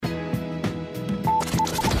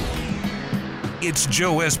It's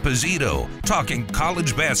Joe Esposito talking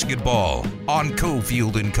college basketball on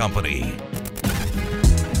Cofield and Company.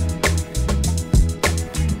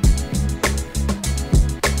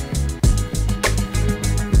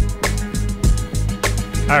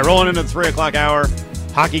 All right, rolling into the 3 o'clock hour.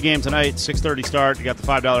 Hockey game tonight, 6:30 start. You got the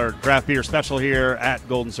 $5 draft beer special here at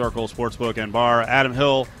Golden Circle Sportsbook and Bar. Adam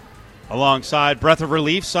Hill alongside Breath of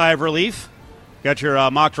Relief, Sigh of Relief. Got your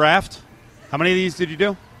mock draft. How many of these did you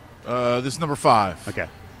do? This is number 5. Okay.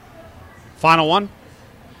 Final one?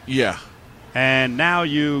 Yeah. And now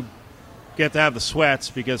you get to have the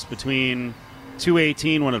sweats because between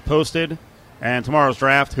 2/18 when it posted and tomorrow's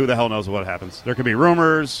draft, who the hell knows what happens? There could be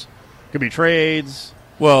rumors, could be trades.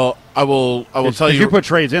 Well, I will tell you. You put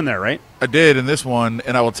trades in there, right? I did in this one,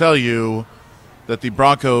 and I will tell you that the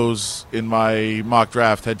Broncos in my mock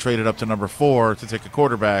draft had traded up to number 4 to take a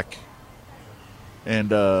quarterback. And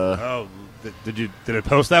did it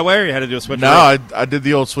post that way, or you had to do a switcheroo? No, I did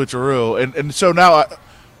the old switcheroo, and so now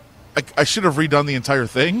I should have redone the entire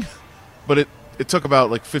thing, but it took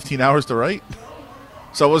about like 15 hours to write,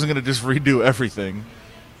 so I wasn't going to just redo everything.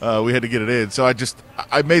 We had to get it in, so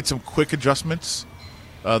I made some quick adjustments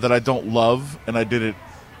that I don't love, and I did it.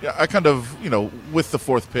 I kind of, with the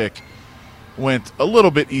 4th pick, went a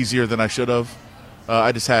little bit easier than I should have.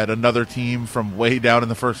 I just had another team from way down in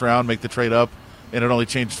the first round make the trade up, and it only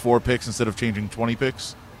changed 4 picks instead of changing 20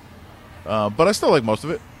 picks. But I still like most of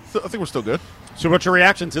it. I think we're still good. So what's your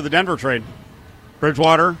reaction to the Denver trade?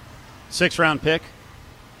 Bridgewater, 6th-round pick,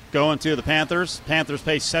 going to the Panthers. Panthers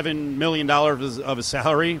pay $7 million of his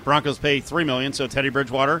salary. Broncos pay $3 million, so Teddy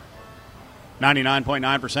Bridgewater,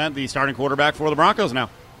 99.9%, the starting quarterback for the Broncos now.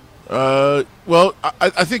 Well,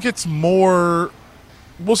 I think it's more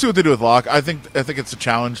 – we'll see what they do with Locke. I think it's a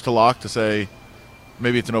challenge to Locke to say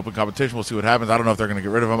maybe it's an open competition. We'll see what happens. I don't know if they're going to get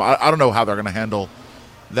rid of him. I don't know how they're going to handle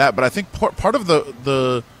that. But I think part of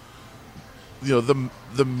the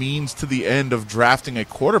means to the end of drafting a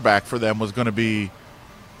quarterback for them was going to be,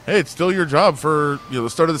 hey, it's still your job for the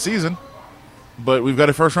start of the season, but we've got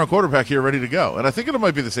a first-round quarterback here ready to go. And I think it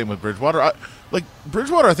might be the same with Bridgewater.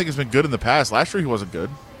 Bridgewater, I think, has been good in the past. Last year he wasn't good,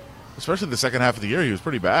 especially the second half of the year. He was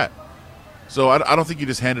pretty bad. So I don't think you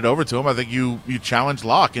just hand it over to him. I think you challenge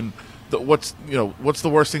Locke. And what's the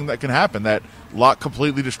worst thing that can happen? That Locke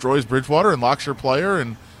completely destroys Bridgewater and Locke's your player,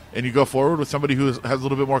 and you go forward with somebody who has a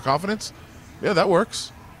little bit more confidence? Yeah, that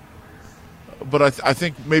works. But I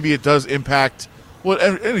think maybe it does impact – well,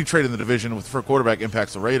 any trade in the division for a quarterback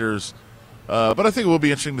impacts the Raiders. But I think it will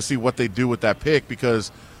be interesting to see what they do with that pick,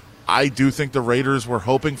 because I do think the Raiders were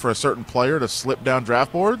hoping for a certain player to slip down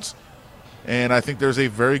draft boards, and I think there's a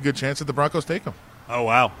very good chance that the Broncos take him. Oh,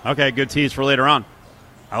 wow. Okay, good tease for later on.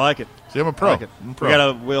 I like it. See, I'm a pro. I like it. I'm a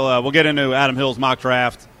pro. We'll get into Adam Hill's mock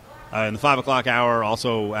draft in the 5 o'clock hour,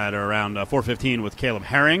 also at around 4:15 with Caleb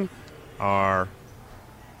Herring, our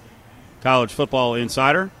college football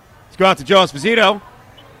insider. Let's go out to Joe Esposito.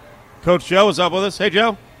 Coach Joe is up with us. Hey,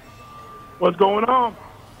 Joe. What's going on?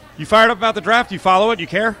 You fired up about the draft? You follow it? You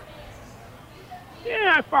care?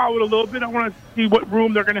 Yeah, I follow it a little bit. I want to see what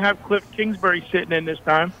room they're going to have Cliff Kingsbury sitting in this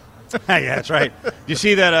time. Yeah, that's right. Did you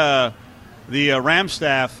see that the Rams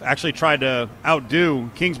staff actually tried to outdo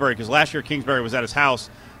Kingsbury, because last year Kingsbury was at his house.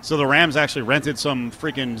 So the Rams actually rented some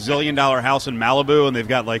freaking zillion-dollar house in Malibu, and they've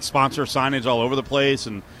got, sponsor signage all over the place.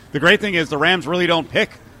 And the great thing is the Rams really don't pick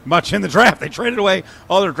much in the draft. They traded away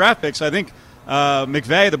all their draft picks. I think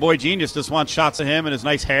McVay, the boy genius, just wants shots of him and his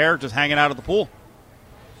nice hair just hanging out at the pool.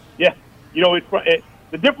 Yeah.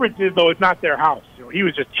 The difference is, though, it's not their house. He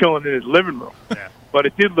was just chilling in his living room. Yeah. But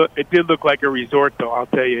it did look like a resort, though. I'll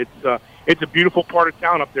tell you, it's a beautiful part of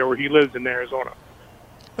town up there where he lives in Arizona.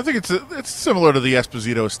 I think it's similar to the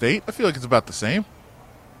Esposito estate. I feel like it's about the same.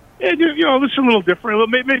 Yeah, it's a little different.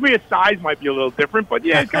 Maybe its size might be a little different, but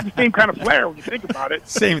yeah, it's got the same kind of flair when you think about it.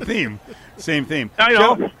 Same theme. I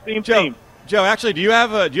know. Same theme. Joe, actually, do you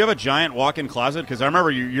have a giant walk-in closet? Because I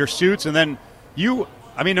remember your suits, and then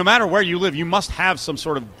no matter where you live, you must have some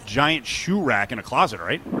sort of giant shoe rack in a closet,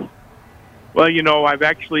 right? Well, I've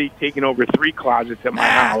actually taken over 3 closets at my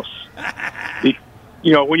house.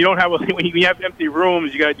 When you have empty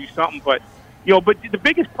rooms, you got to do something. But the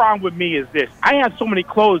biggest problem with me is this: I have so many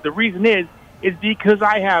clothes. The reason is because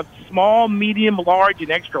I have small, medium, large,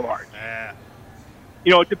 and extra large. Yeah.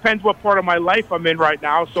 It depends what part of my life I'm in right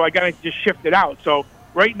now, so I got to just shift it out. So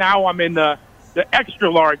right now I'm in the extra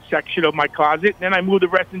large section of my closet, and then I move the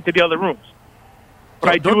rest into the other rooms. But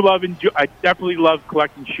I definitely love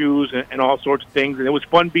collecting shoes and all sorts of things, and it was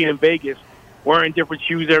fun being in Vegas, wearing different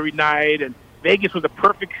shoes every night, and Vegas was a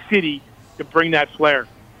perfect city to bring that flair.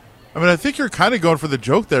 I mean, I think you're kind of going for the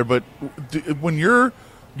joke there, but when you're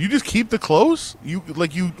You just keep the clothes? You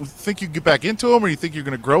think you get back into them, or you think you're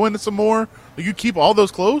going to grow into some more? You keep all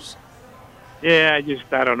those clothes? Yeah,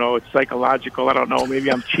 I don't know. It's psychological. I don't know.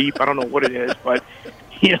 Maybe I'm cheap. I don't know what it is, but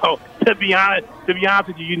to be honest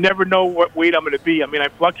with you, you never know what weight I'm going to be. I mean, I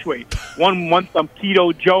fluctuate. 1 month I'm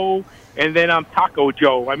Keto Joe, and then I'm Taco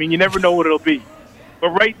Joe. I mean, you never know what it'll be.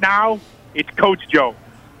 But right now, it's Coach Joe.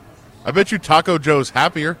 I bet you Taco Joe's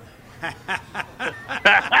happier.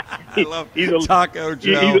 I love Taco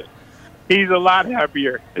Joe. He's a lot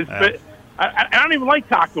happier. I don't even like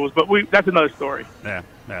tacos, but that's another story. Yeah.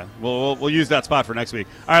 We'll use that spot for next week.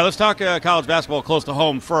 All right, let's talk college basketball close to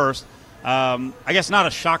home first. I guess not a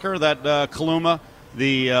shocker that Kaluma,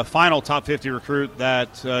 the final top 50 recruit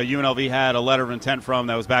that UNLV had a letter of intent from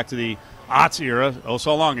that was back to the Otts era,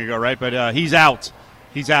 so long ago, right? But he's out.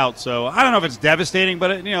 He's out. So I don't know if it's devastating,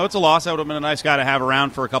 but it's a loss. That would have been a nice guy to have around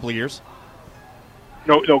for a couple of years.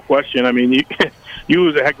 No question. I mean, he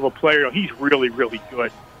was a heck of a player. He's really, really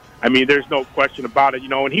good. I mean, there's no question about it.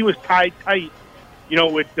 And he was tied tight,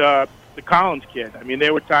 with the Collins kid. I mean,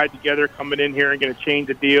 they were tied together coming in here and going to change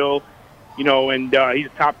the deal, and he's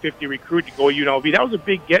a top 50 recruit to go to UNLV. That was a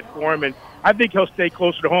big get for him, and I think he'll stay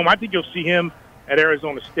closer to home. I think you'll see him at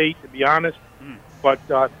Arizona State, to be honest.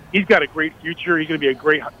 But he's got a great future. He's going to be a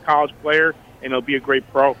great college player, and he'll be a great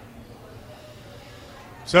pro.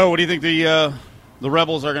 So what do you think the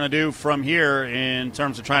Rebels are going to do from here in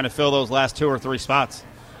terms of trying to fill those last 2 or 3 spots?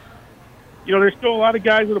 There's still a lot of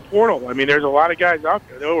guys in the portal. I mean, there's a lot of guys out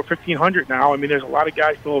there. There are over 1,500 now. I mean, there's a lot of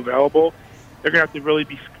guys still available. They're going to have to really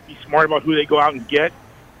be smart about who they go out and get.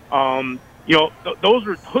 Those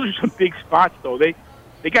are some big spots, though. They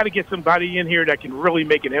got to get somebody in here that can really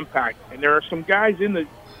make an impact. And there are some guys in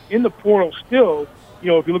the portal still.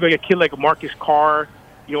 If you look at a kid like a Marcus Carr,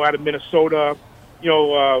 out of Minnesota,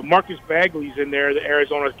 Marcus Bagley's in there, the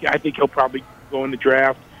Arizona. I think he'll probably go in the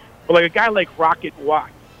draft. But like a guy like Rocket Watt,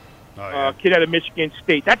 kid out of Michigan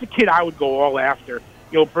State, that's a kid I would go all after.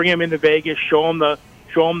 Bring him into Vegas, show him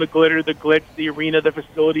the glitter, the glitz, the arena, the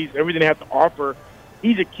facilities, everything they have to offer.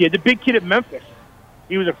 He's a kid. The big kid at Memphis,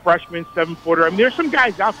 he was a freshman, 7-footer. I mean, there's some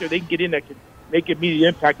guys out there they can get in that can make immediate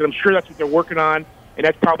impact, and I'm sure that's what they're working on, and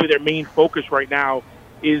that's probably their main focus right now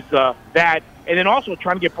is that. And then also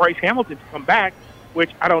trying to get Bryce Hamilton to come back,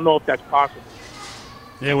 which I don't know if that's possible.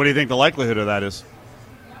 Yeah, what do you think the likelihood of that is?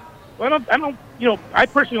 Well, I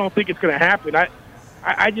personally don't think it's going to happen.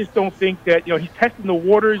 I just don't think that, he's testing the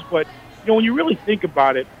waters, but, when you really think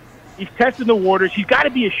about it, he's testing the waters. He's got to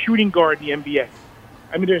be a shooting guard in the NBA.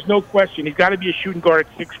 I mean, there's no question. He's got to be a shooting guard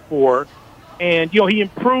at 6'4". And, he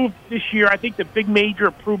improved this year. I think the big major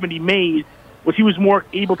improvement he made was he was more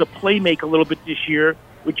able to play make a little bit this year,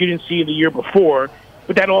 which you didn't see in the year before.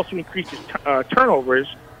 But that also increased his turnovers.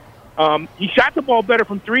 He shot the ball better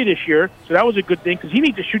from 3 this year, so that was a good thing because he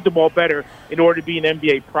needs to shoot the ball better in order to be an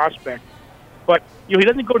NBA prospect. But, he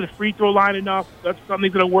doesn't go to the free throw line enough. That's something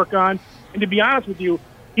he's going to work on. And to be honest with you,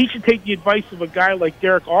 he should take the advice of a guy like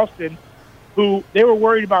Derek Alston, who they were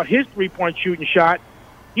worried about his three-point shooting shot.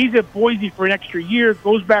 He's at Boise for an extra year,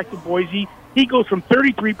 goes back to Boise. He goes from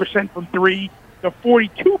 33% from 3 to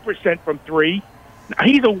 42% from 3. Now,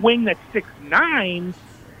 he's a wing that's 6'9".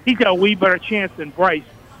 He's got a way better chance than Bryce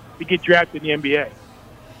to get drafted in the NBA.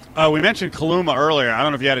 We mentioned Kaluma earlier. I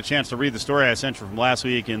don't know if you had a chance to read the story I sent you from last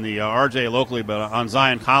week in the RJ locally, but on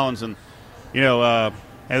Zion Collins. And, and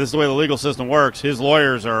this is the way the legal system works. His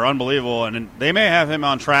lawyers are unbelievable, and they may have him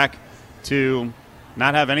on track to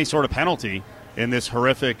not have any sort of penalty in this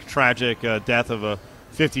horrific, tragic death of a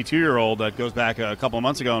 52-year-old that goes back a couple of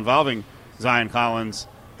months ago involving Zion Collins.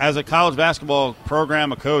 As a college basketball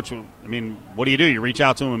program, a coach, I mean, what do? You reach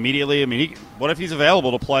out to him immediately? I mean, what if he's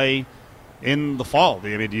available to play in the fall?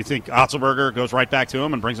 I mean, do you think Otzelberger goes right back to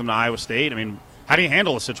him and brings him to Iowa State? I mean, how do you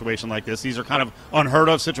handle a situation like this? These are kind of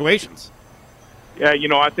unheard-of situations. Yeah,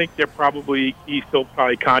 I think he's still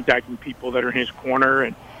probably contacting people that are in his corner.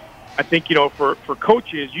 And I think, for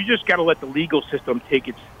coaches, you just got to let the legal system take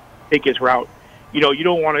its route. You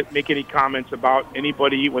don't want to make any comments about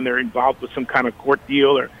anybody when they're involved with some kind of court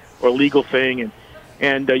deal or legal thing.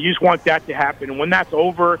 And you just want that to happen. And when that's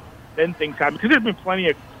over, then things happen. Because there's been plenty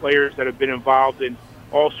of players that have been involved in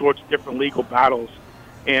all sorts of different legal battles.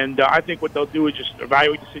 And I think what they'll do is just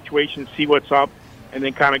evaluate the situation, see what's up, and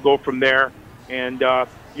then kind of go from there. And,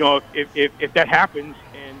 if that happens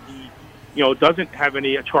and he, doesn't have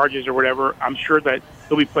any charges or whatever, I'm sure that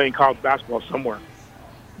he'll be playing college basketball somewhere.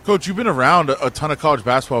 Coach, you've been around a ton of college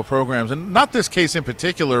basketball programs, and not this case in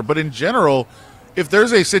particular, but in general, if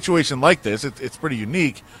there's a situation like this, it's pretty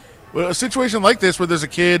unique. A situation like this where there's a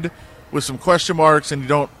kid with some question marks and you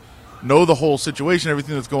don't know the whole situation,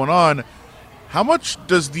 everything that's going on, how much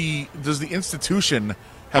does the institution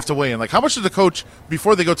have to weigh in? Like, how much does the coach,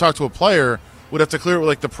 before they go talk to a player, would have to clear it with,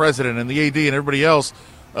 like, the president and the AD and everybody else?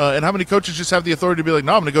 And how many coaches just have the authority to be like,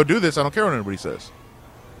 no, I'm going to go do this. I don't care what anybody says.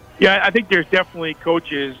 Yeah, I think there's definitely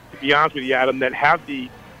coaches, to be honest with you, Adam, that have the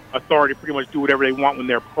authority to pretty much do whatever they want when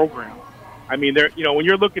they're programmed. I mean, when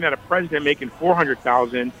you're looking at a president making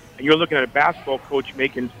 $400,000 and you're looking at a basketball coach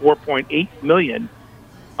making $4.8 million,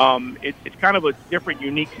 it's kind of a different,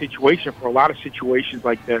 unique situation for a lot of situations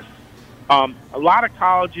like this. A lot of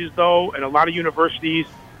colleges, though, and a lot of universities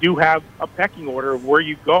do have a pecking order of where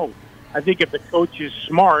you go. I think if the coach is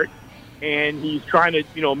smart and he's trying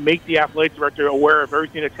to, make the athletic director aware of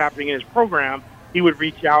everything that's happening in his program, he would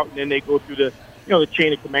reach out, and then they go through the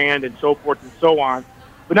chain of command and so forth and so on.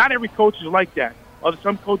 But not every coach is like that.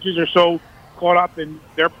 Some coaches are so caught up in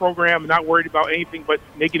their program and not worried about anything but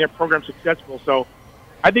making their program successful. So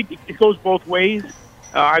I think it goes both ways.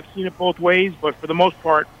 I've seen it both ways, but for the most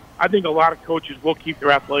part, I think a lot of coaches will keep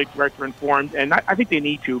their athletic director informed, and I think they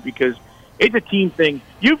need to, because it's a team thing.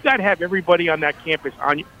 You've got to have everybody on that campus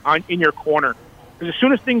in your corner, because as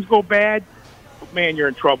soon as things go bad, man, you're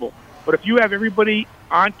in trouble. But if you have everybody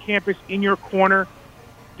on campus in your corner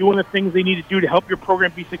doing the things they need to do to help your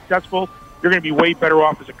program be successful, you're going to be way better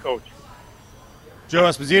off as a coach. Joe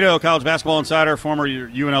Esposito, college basketball insider, former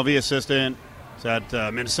UNLV assistant. He's at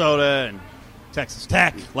Minnesota and Texas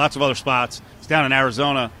Tech, lots of other spots. He's down in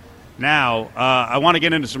Arizona now. I want to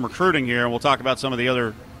get into some recruiting here, and we'll talk about some of the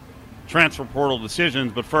other transfer portal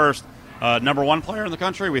decisions. But first, number one player in the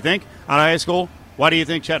country, we think, out of high school. Why do you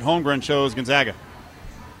think Chet Holmgren chose Gonzaga?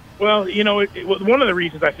 Well, one of the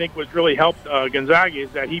reasons I think was really helped Gonzaga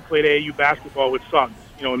is that he played AAU basketball with Suggs,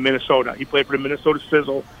 in Minnesota. He played for the Minnesota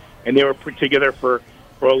Sizzle, and they were put together for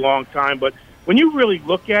a long time. But when you really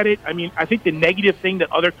look at it, I mean, I think the negative thing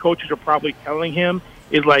that other coaches are probably telling him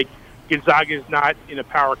is, like, Gonzaga is not in a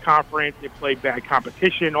power conference. They play bad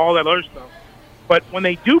competition, all that other stuff. But when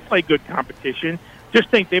they do play good competition, just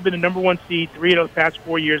think they've been the number one seed 3 of the past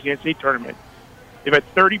 4 years in the NCAA tournament. They've had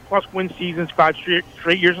 30-plus win seasons 5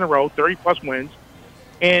 straight years in a row, 30-plus wins.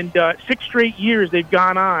 And 6 straight years they've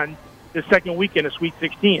gone on the second weekend of Sweet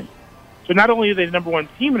 16. So not only are they the number one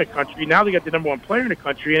team in the country, now they got the number one player in the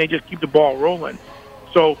country, and they just keep the ball rolling.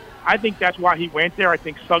 So I think that's why he went there. I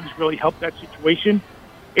think Suggs really helped that situation.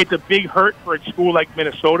 It's a big hurt for a school like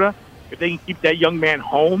Minnesota. If they can keep that young man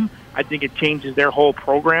home, I think it changes their whole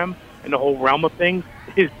program and the whole realm of things.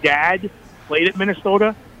 His dad played at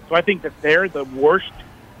Minnesota, so I think that they're the worst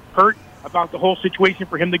hurt about the whole situation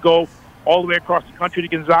for him to go all the way across the country to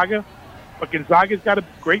Gonzaga. But Gonzaga's got a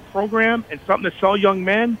great program and something to sell young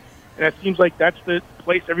men, and it seems like that's the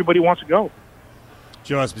place everybody wants to go.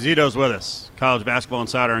 Joe Esposito's with us, college basketball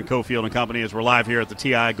insider and Cofield and Company, as we're live here at the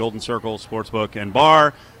TI Golden Circle Sportsbook and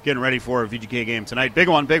Bar, getting ready for a VGK game tonight. Big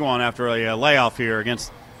one after a layoff here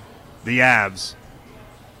against the Avs.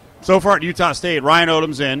 So far at Utah State, Ryan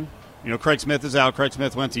Odom's in. Craig Smith is out. Craig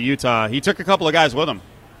Smith went to Utah. He took a couple of guys with him.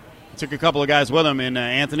 In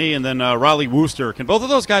Anthony and then Riley Wooster. Can both of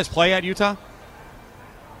those guys play at Utah?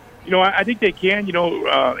 I think they can.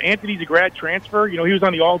 Anthony's a grad transfer. He was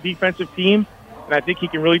on the all-defensive team, and I think he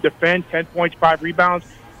can really defend, 10 points, 5 rebounds.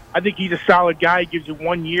 I think he's a solid guy. He gives you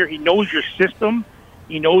 1 year. He knows your system.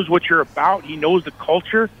 He knows what you're about. He knows the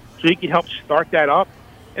culture, so he can help start that up.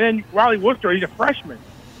 And then Riley Wooster, he's a freshman.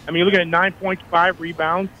 I mean, you're looking at 9 points, 5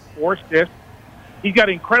 rebounds, 4 assists. He's got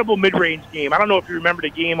an incredible mid-range game. I don't know if you remember the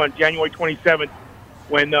game on January 27th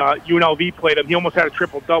when UNLV played him. He almost had a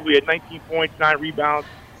triple-double. He had 19 points, 9 rebounds,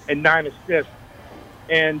 and 9 assists.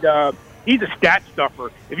 And he's a stat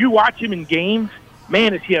stuffer. If you watch him in games,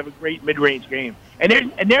 man, does he have a great mid-range game. And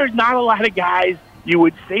there's not a lot of guys you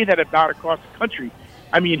would say that about across the country.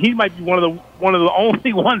 I mean, he might be one of the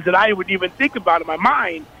only ones that I would even think about in my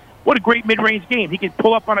mind. What a great mid-range game. He can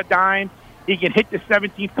pull up on a dime. He can hit the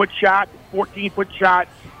 17-foot shot, 14-foot shot,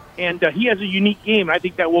 and he has a unique game. I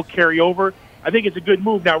think that will carry over. I think it's a good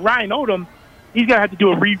move. Now, Ryan Odom, he's going to have to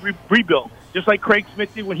do a rebuild. Just like Craig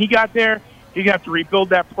Smith did when he got there, he's going to have to rebuild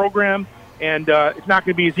that program, and it's not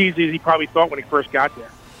going to be as easy as he probably thought when he first got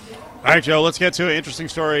there. All right, Joe, let's get to an interesting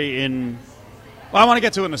story I want to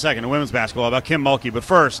get to it in a second, in women's basketball, about Kim Mulkey. But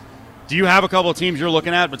first, do you have a couple of teams you're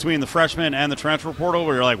looking at between the freshmen and the transfer portal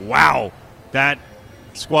where you're like, wow, that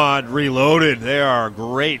squad reloaded. They are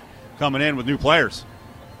great coming in with new players.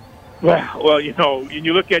 Well, when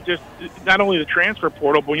you look at just not only the transfer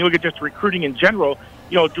portal, but when you look at just recruiting in general,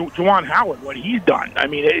 Juwan Howard, what he's done. I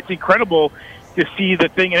mean, it's incredible to see the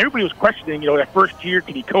thing. And everybody was questioning, that first year,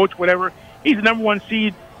 can he coach, whatever. He's the number one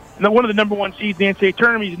seed, one of the number one seeds in the NCAA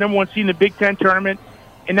tournament. He's the number one seed in the Big Ten tournament.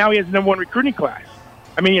 And now he has the number one recruiting class.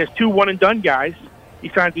 I mean, he has 2 one-and-done guys. He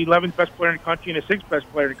signed the 11th best player in the country and the 6th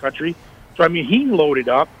best player in the country. So, I mean, he loaded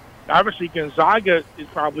up. Obviously, Gonzaga is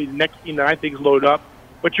probably the next team that I think is loaded up.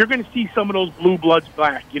 But you're going to see some of those blue bloods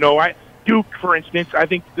back. Duke, for instance, I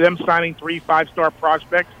think them signing 3 5-star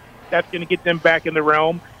prospects, that's going to get them back in the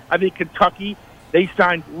realm. I think Kentucky, they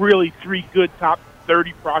signed really 3 good top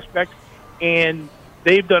 30 prospects, and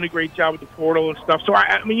they've done a great job with the portal and stuff. So,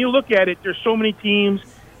 I mean, you look at it, there's so many teams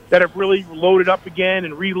that have really loaded up again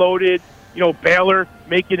and reloaded. Baylor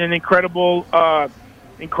making an incredible. I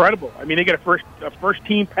mean, they got a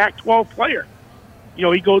first-team Pac-12 player.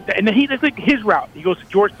 He goes, and then that's like his route. He goes to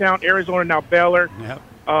Georgetown, Arizona, now Baylor. Yep.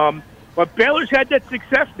 But Baylor's had that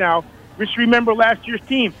success now. Just remember last year's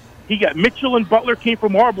team. He got Mitchell and Butler came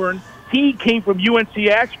from Auburn. He came from UNC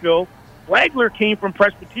Asheville. Flagler came from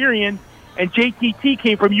Presbyterian. And JTT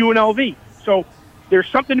came from UNLV. So there's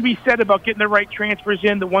something to be said about getting the right transfers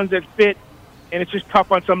in, the ones that fit. And it's just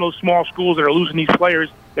tough on some of those small schools that are losing these players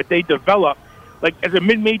that they develop. Like, as a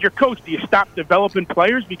mid-major coach, do you stop developing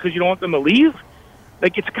players because you don't want them to leave?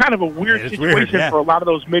 Like, it's kind of a weird situation for a lot of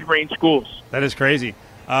those mid-range schools. That is crazy.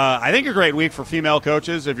 I think a great week for female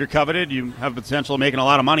coaches. If you're coveted, you have the potential of making a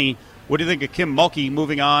lot of money. What do you think of Kim Mulkey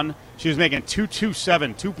moving on? She was making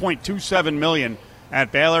 $2.27 million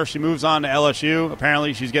at Baylor. She moves on to LSU.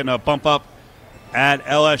 Apparently, she's getting a bump up at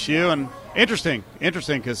LSU. And interesting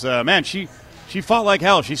because, man, she fought like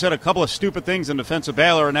hell. She said a couple of stupid things in defense of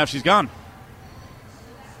Baylor, and now she's gone.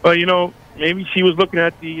 Well, maybe she was looking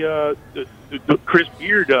at the Chris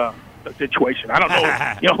Beard situation. I don't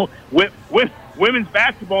know. Women's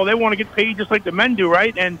basketball, they want to get paid just like the men do,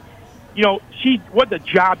 right? And, what the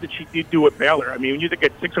job that she did do at Baylor. I mean, when you look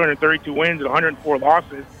at 632 wins and 104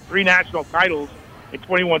 losses, 3 national titles in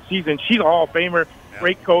 21 seasons, she's a Hall of Famer,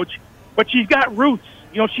 great coach. But she's got roots.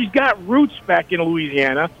 She's got roots back in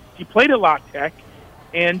Louisiana. She played at La Tech.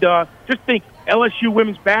 And just think, LSU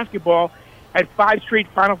women's basketball had 5 straight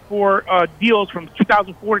Final Four deals from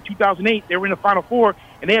 2004 to 2008. They were in the Final Four,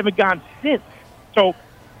 and they haven't gone since. So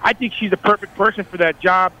I think she's the perfect person for that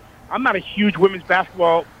job. I'm not a huge women's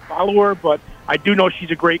basketball follower, but I do know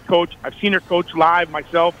she's a great coach. I've seen her coach live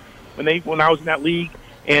myself when I was in that league,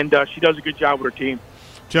 and she does a good job with her team.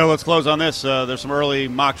 Joe, let's close on this. There's some early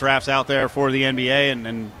mock drafts out there for the NBA,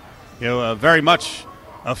 and very much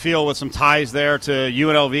a feel with some ties there to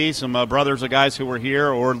UNLV. Some brothers of guys who were here,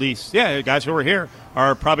 or at least, guys who were here,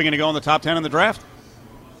 are probably going to go in the top 10 in the draft.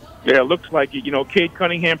 Yeah, it looks like it. Cade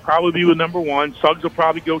Cunningham probably be with number 1. Suggs will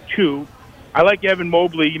probably go 2. I like Evan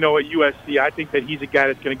Mobley, at USC. I think that he's a guy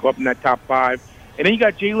that's going to go up in that top 5. And then you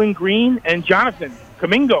got Jalen Green and Jonathan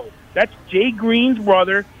Kuminga. That's Jay Green's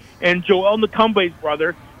brother and Joel Nakumbe's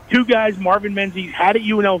brother. 2 guys Marvin Menzies had at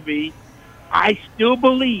UNLV. I still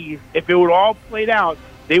believe if it would all played out,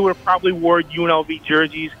 they would have probably worn UNLV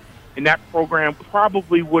jerseys, and that program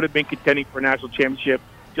probably would have been contending for a national championship.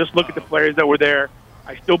 Just look at the players that were there.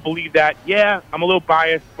 I still believe that. Yeah, I'm a little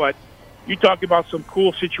biased, but you talk about some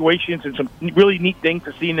cool situations and some really neat things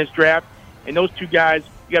to see in this draft. And those 2 guys,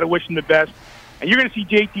 you got to wish them the best. And you're going to see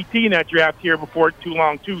JTT in that draft here before too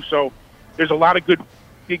long, too. So there's a lot of good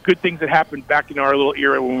things that happened back in our little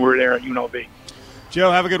era when we were there at UNLV.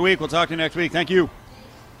 Joe, have a good week. We'll talk to you next week. Thank you.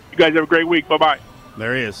 You guys have a great week. Bye-bye.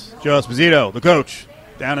 There he is. Joe Esposito, the coach,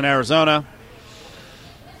 down in Arizona.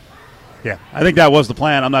 Yeah, I think that was the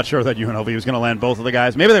plan. I'm not sure that UNLV was going to land both of the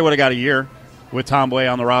guys. Maybe they would have got a year with Tom Boy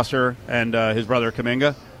on the roster and his brother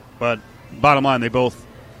Kuminga. But bottom line, they both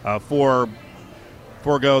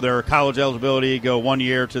forego their college eligibility, go 1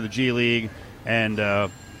 year to the G League, and I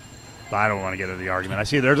don't want to get into the argument. I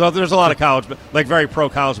see there's a lot of college, like very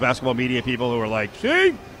pro-college basketball media people who are like,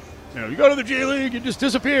 see, you go to the G League, you just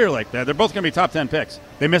disappear like that. They're both going to be top 10 picks.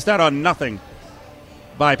 They missed out on nothing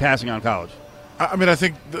by passing on college. I mean, I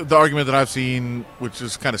think the argument that I've seen, which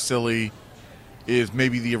is kind of silly, is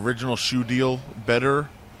maybe the original shoe deal better.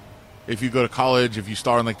 If you go to college, if you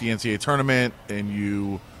star in like the NCAA tournament and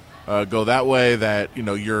you go that way, that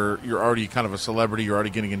you're already kind of a celebrity, you're already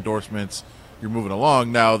getting endorsements, you're moving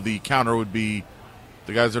along. Now the counter would be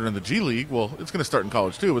the guys that are in the G League. Well, it's going to start in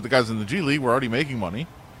college too, but the guys in the G League were already making money.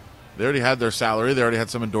 They already had their salary, they already had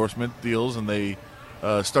some endorsement deals, and they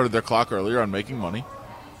started their clock earlier on making money.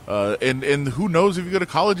 And who knows if you go to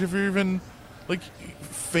college if you're even like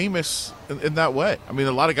famous in that way. I mean,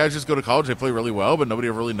 a lot of guys just go to college, they play really well, but nobody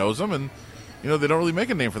ever really knows them, and they don't really make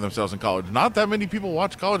a name for themselves in college. Not that many people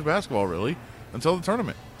watch college basketball really until the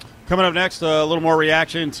tournament. Coming up next, a little more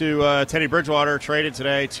reaction to Teddy Bridgewater traded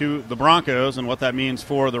today to the Broncos and what that means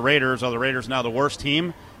for the Raiders. Are the Raiders now the worst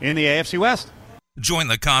team in the AFC West? Join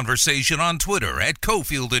the conversation on Twitter at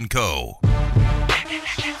Cofield & Co.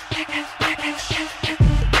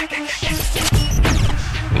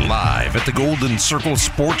 Live at the Golden Circle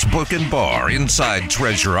Sportsbook and Bar inside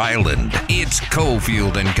Treasure Island, it's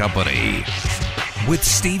Cofield and Company with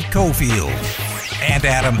Steve Cofield and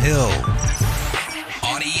Adam Hill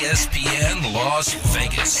on ESPN Las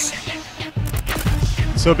Vegas.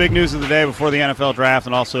 So big news of the day before the NFL draft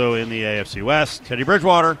and also in the AFC West. Teddy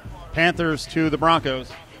Bridgewater, Panthers to the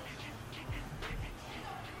Broncos.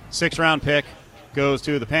 6th-round pick goes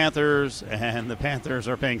to the Panthers, and the Panthers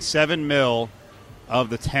are paying $7 million of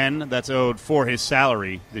the 10 that's owed for his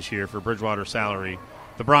salary this year, for Bridgewater's salary.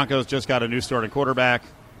 The Broncos just got a new starting quarterback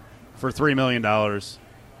for $3 million.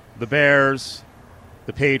 The Bears,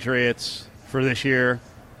 the Patriots for this year,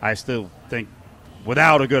 I still think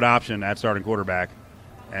without a good option at starting quarterback.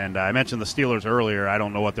 And I mentioned the Steelers earlier. I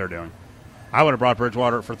don't know what they're doing. I would have brought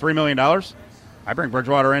Bridgewater for $3 million. I bring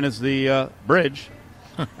Bridgewater in as the bridge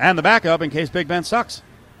and the backup in case Big Ben sucks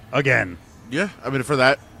again. Yeah, I mean, for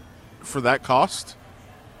that cost,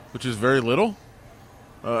 which is very little.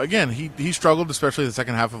 Again, he struggled, especially the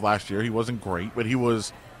second half of last year. He wasn't great, but he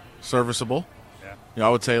was serviceable. Yeah. You know,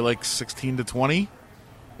 I would say like 16 to 20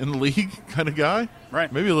 in the league kind of guy.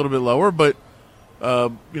 Right. Maybe a little bit lower, but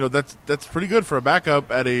that's pretty good for a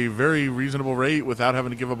backup at a very reasonable rate without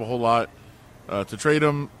having to give up a whole lot to trade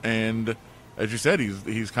him. And as you said,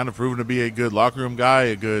 he's kind of proven to be a good locker room guy,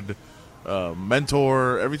 a good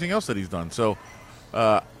mentor, everything else that he's done. So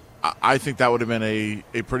I think that would have been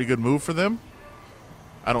a pretty good move for them.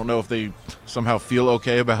 I don't know if they somehow feel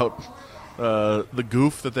okay about the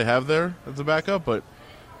goof that they have there as a backup, but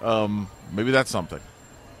maybe that's something.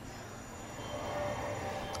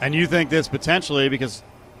 And you think this potentially, because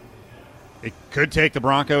it could take the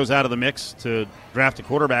Broncos out of the mix to draft a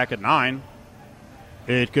quarterback at 9,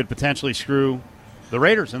 it could potentially screw the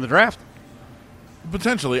Raiders in the draft?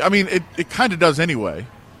 Potentially. I mean, it kind of does anyway,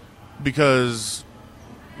 because,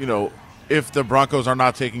 you know, if the Broncos are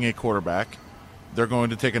not taking a quarterback, they're going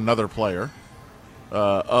to take another player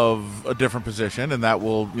of a different position, and that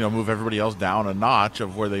will, you know, move everybody else down a notch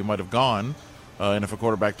of where they might have gone. And if a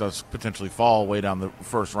quarterback does potentially fall way down the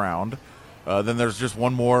first round, then there's just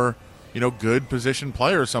one more, you know, good position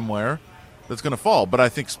player somewhere that's going to fall. But I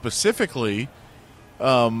think specifically,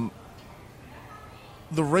 the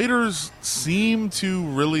Raiders seem to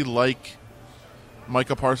really like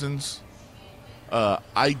Micah Parsons.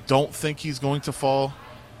 I don't think he's going to fall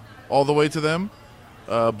all the way to them,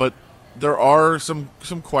 but there are some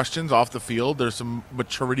questions off the field. There's some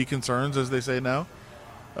maturity concerns, as they say now,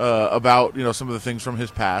 about, you know, some of the things from his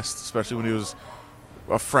past, especially when he was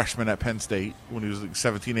a freshman at Penn State, when he was like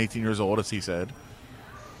 17, 18 years old, as he said.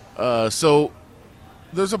 So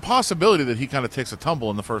there's a possibility that he kind of takes a tumble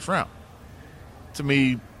in the first round. To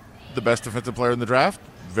me, the best defensive player in the draft,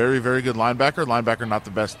 very, very good linebacker. Linebacker not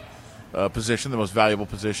the best position, the most valuable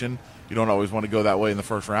position. You don't always want to go that way in the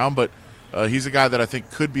first round, but he's a guy that I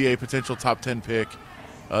think could be a potential top 10 pick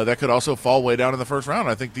that could also fall way down in the first round.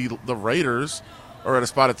 I think the Raiders are at a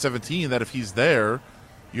spot at 17 that if he's there,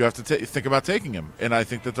 you have to think about taking him. And I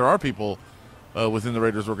think that there are people within the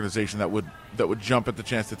Raiders organization that would jump at the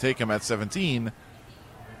chance to take him at 17.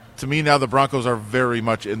 To me now, the Broncos are very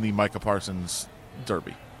much in the Micah Parsons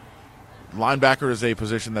derby. Linebacker is a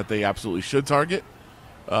position that they absolutely should target.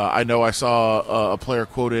 I know I saw a player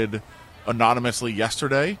quoted anonymously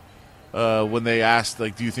yesterday when they asked,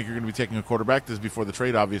 like, do you think you're going to be taking a quarterback? This is before the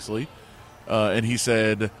trade, obviously. And he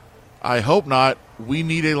said, I hope not. We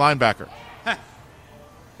need a linebacker.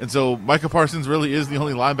 And so Micah Parsons really is the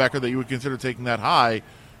only linebacker that you would consider taking that high.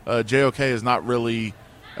 JOK is not really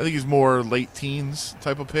 – I think he's more late teens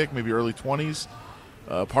type of pick, maybe early 20s.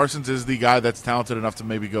 Parsons is the guy that's talented enough to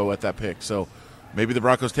maybe go at that pick. So maybe the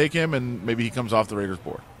Broncos take him, and maybe he comes off the Raiders'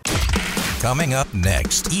 board. Coming up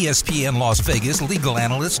next, ESPN Las Vegas legal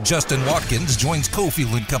analyst Justin Watkins joins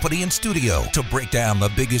Cofield and Company in studio to break down the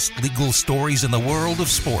biggest legal stories in the world of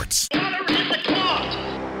sports.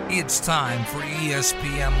 It's time for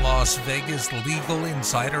ESPN Las Vegas legal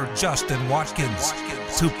insider Justin Watkins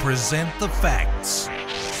to present the facts.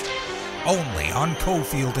 Only on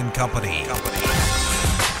Cofield and Company.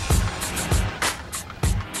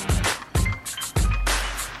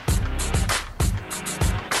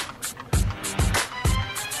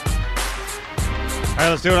 All right,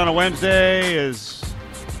 let's do it on a Wednesday as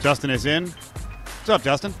Justin is in. What's up,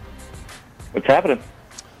 Justin? What's happening?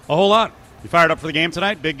 A whole lot. You fired up for the game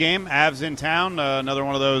tonight? Big game. Avs in town. Another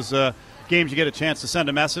one of those games you get a chance to send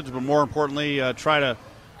a message, but more importantly, try to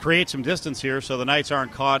create some distance here so the Knights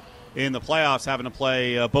aren't caught in the playoffs having to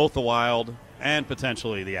play both the Wild and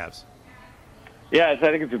potentially the Avs. Yeah, I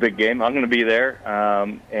think it's a big game. I'm going to be there,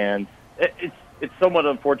 and it's somewhat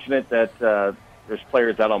unfortunate that there's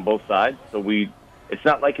players out on both sides. So it's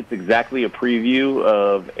not like it's exactly a preview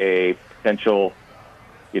of a potential,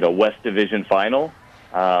 West Division final.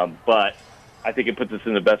 But I think it puts us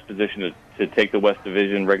in the best position to take the West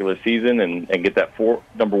Division regular season and get that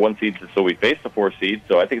number 1 seed, so we face the 4 seed.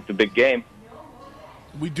 So I think it's a big game.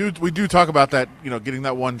 We do talk about that, getting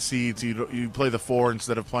that 1 seed, so you play the 4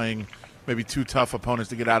 instead of playing maybe 2 tough opponents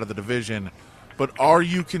to get out of the division. But are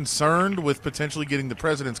you concerned with potentially getting the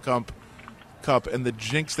President's Cup and the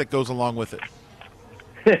jinx that goes along with it?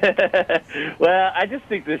 Well, I just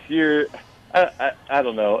think this year, I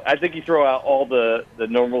don't know. I think you throw out all the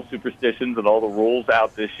normal superstitions and all the rules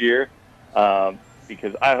out this year,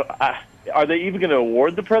 because are they even going to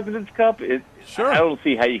award the President's Cup? Sure. I don't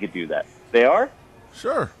see how you could do that. They are?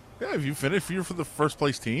 Sure. Yeah, if you're for the first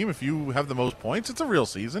place team, if you have the most points, it's a real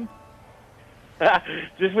season.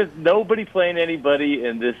 Just with nobody playing anybody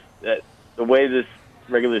in this, the way this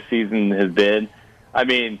regular season has been, I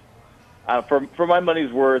mean, for my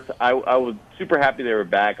money's worth, I was super happy they were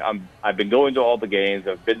back. I've been going to all the games.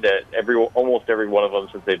 I've been to almost every one of them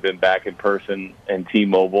since they've been back in person and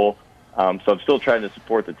T-Mobile. So I'm still trying to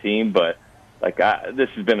support the team, but this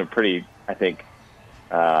has been a pretty, I think,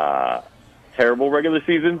 terrible regular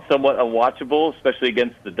season, somewhat unwatchable, especially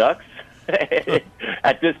against the Ducks.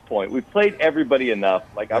 At this point, we've played everybody enough.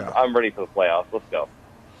 I'm ready for the playoffs. Let's go.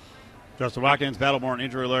 Justin Watkins, Battleborn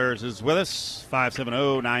Injury Lawyers, is with us.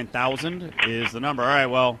 570-9000 is the number. All right,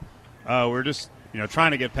 well, we're just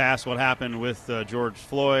trying to get past what happened with George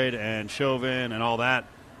Floyd and Chauvin and all that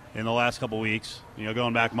in the last couple weeks.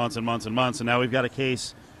 Going back months and months and months, and now we've got a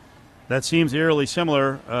case that seems eerily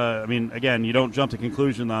similar. Again, you don't jump to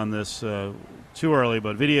conclusion on this too early,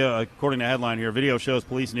 but video, according to headline here, video shows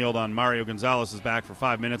police kneeled on Mario Gonzalez's back for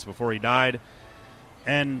 5 minutes before he died.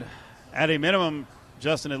 And at a minimum,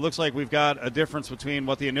 Justin, it looks like we've got a difference between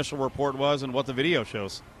what the initial report was and what the video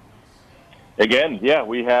shows. Again, yeah,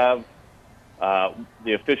 we have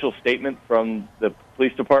the official statement from the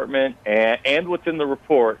police department and what's in the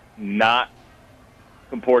report not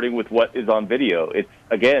comporting with what is on video. It's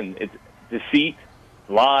deceit,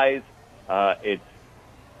 lies, it's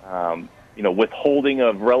withholding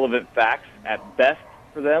of relevant facts at best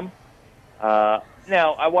for them.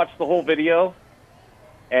 Now, I watched the whole video,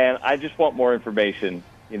 and I just want more information.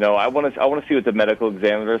 I want to see what the medical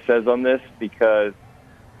examiner says on this, because,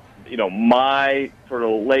 my sort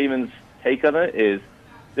of layman's take on it is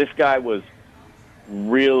this guy was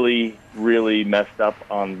really, really messed up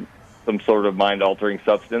on some sort of mind-altering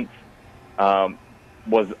substance,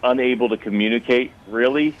 was unable to communicate,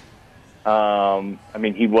 really.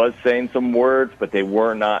 He was saying some words, but they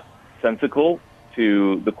were not sensical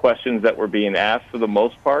to the questions that were being asked for the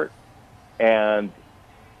most part. And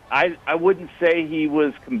I wouldn't say he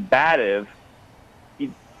was combative.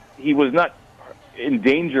 He was not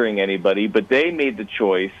endangering anybody, but they made the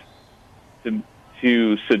choice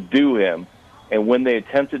to subdue him. And when they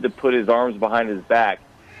attempted to put his arms behind his back,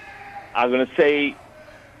 I'm going to say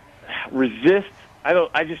resist.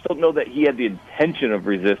 I just don't know that he had the intention of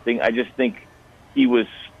resisting. I just think he was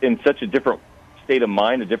in such a different state of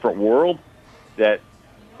mind, a different world, that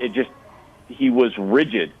he was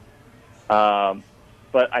rigid. But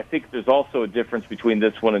I think there's also a difference between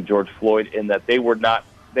this one and George Floyd in that they were not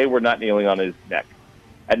kneeling on his neck.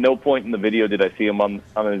 At no point in the video did I see him on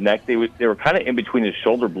his neck. They were kind of in between his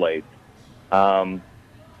shoulder blades.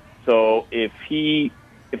 So if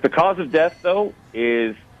the cause of death though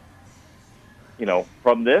is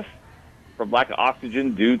from lack of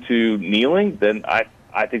oxygen due to kneeling, then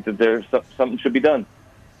I think that there's something should be done.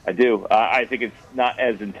 I do. I think it's not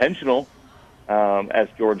as intentional as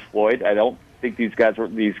George Floyd. I don't think these cops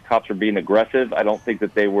were being aggressive. I don't think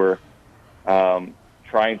that they were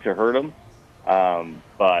trying to hurt him.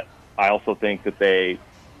 But I also think that they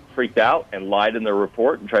freaked out and lied in their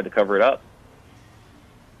report and tried to cover it up.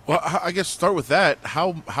 Well, I guess start with that.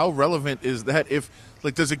 How relevant is that?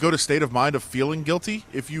 Does it go to state of mind of feeling guilty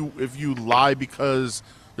if you lie because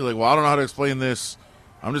you're like, well, I don't know how to explain this.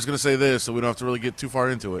 I'm just going to say this, so we don't have to really get too far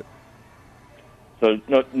into it. So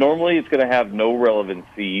normally it's going to have no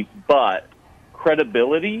relevancy, but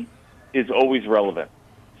credibility is always relevant.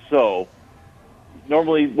 So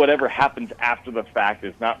normally whatever happens after the fact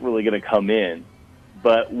is not really going to come in.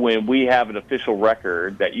 But when we have an official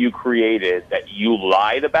record that you created that you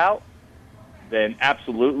lied about, then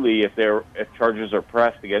absolutely, if charges are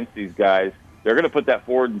pressed against these guys, they're going to put that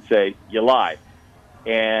forward and say, you lied.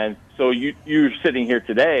 And so you're sitting here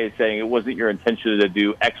today saying it wasn't your intention to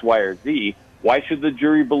do X, Y, or Z. Why should the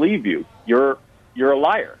jury believe you? You're a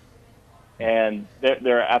liar. And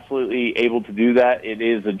they're absolutely able to do that.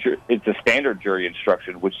 It's a standard jury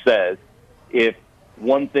instruction, which says if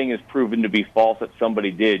one thing is proven to be false that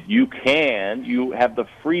somebody did, you have the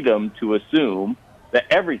freedom to assume that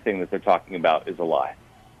everything that they're talking about is a lie.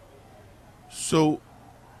 So,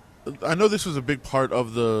 I know this was a big part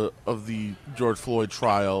of the George Floyd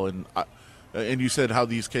trial, and you said how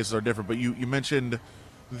these cases are different, but you mentioned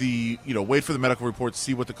wait for the medical report,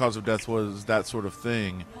 see what the cause of death was, that sort of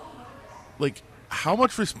thing. Like, how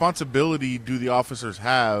much responsibility do the officers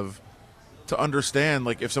have to understand,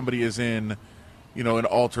 like, if somebody is in, an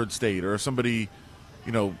altered state, or if somebody,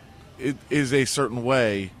 is a certain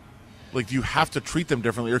way, like, do you have to treat them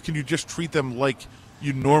differently, or can you just treat them like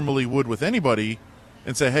you normally would with anybody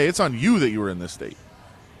and say, hey, it's on you that you were in this state?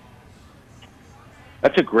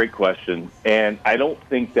 That's a great question, and I don't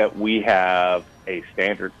think that we have a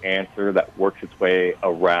standard answer that works its way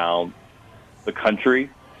around the country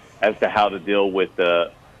as to how to deal with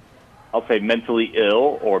I'll say, mentally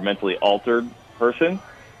ill or mentally altered person.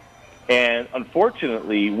 And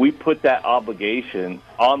unfortunately, we put that obligation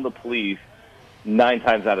on the police 9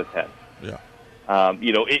 times out of 10. Yeah.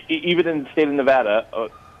 Even in the state of Nevada,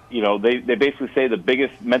 they basically say the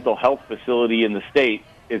biggest mental health facility in the state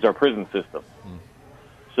is our prison system.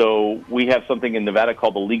 So we have something in Nevada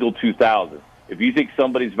called the Legal 2000. If you think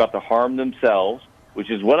somebody's about to harm themselves, which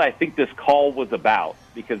is what I think this call was about,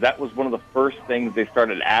 because that was one of the first things they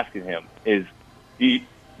started asking him is, do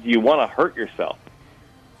you want to hurt yourself?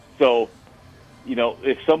 So,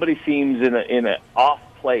 if somebody seems in an off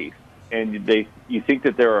place and you think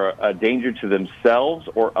that they're a danger to themselves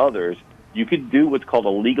or others, you could do what's called a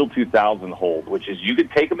Legal 2000 hold, which is you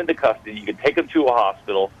could take them into custody, you could take them to a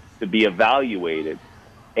hospital to be evaluated,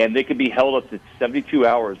 and they could be held up to 72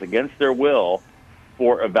 hours against their will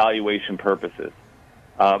for evaluation purposes.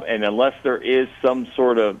 And unless there is some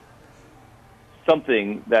sort of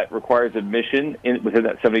something that requires admission within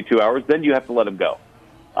that 72 hours, then you have to let them go.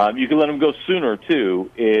 You can let them go sooner,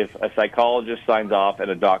 too, if a psychologist signs off and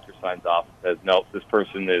a doctor signs off and says, no, this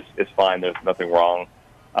person is fine, there's nothing wrong.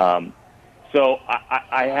 So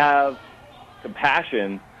I have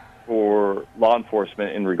compassion for law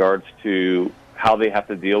enforcement in regards to how they have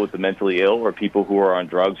to deal with the mentally ill or people who are on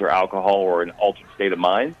drugs or alcohol or in an altered state of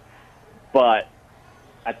mind. But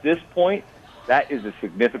at this point, that is a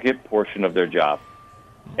significant portion of their job.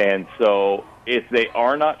 And so if they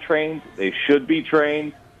are not trained, they should be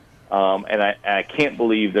trained. And I can't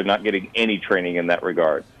believe they're not getting any training in that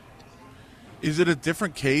regard. Is it a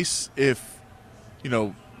different case if,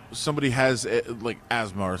 somebody has like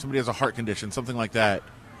asthma or somebody has a heart condition, something like that,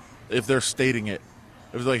 if they're stating it?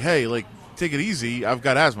 If it's like, hey, like, take it easy, I've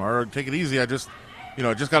got asthma, or take it easy, I just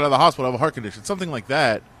got out of the hospital, I have a heart condition, something like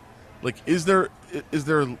that. Like, is there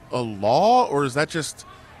a law, or is that just,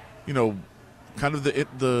 kind of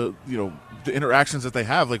the interactions that they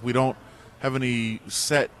have? Like, we don't have any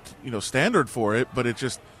set, standard for it, but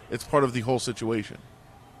it's part of the whole situation.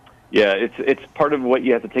 Yeah, it's part of what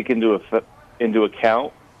you have to take into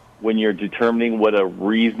account when you're determining what a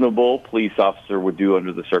reasonable police officer would do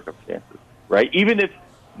under the circumstances, right? Even if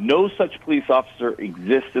no such police officer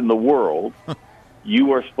exists in the world,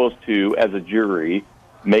 you are supposed to, as a jury,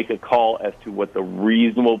 make a call as to what the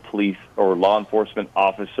reasonable police or law enforcement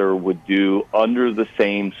officer would do under the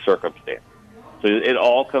same circumstances. So it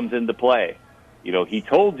all comes into play. He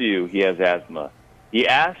told you he has asthma. He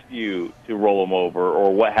asked you to roll him over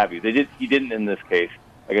or what have you. He didn't in this case.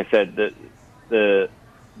 Like I said, the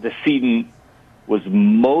decedent was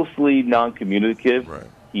mostly non-communicative. Right.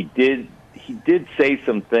 He did say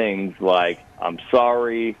some things like, I'm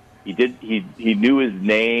sorry. He knew his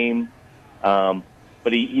name.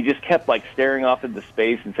 But he just kept, like, staring off into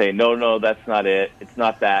space and saying, no, that's not it. It's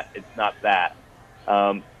not that. It's not that.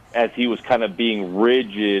 As he was kind of being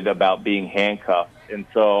rigid about being handcuffed. And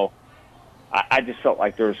so I just felt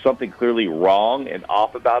like there was something clearly wrong and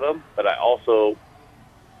off about him. But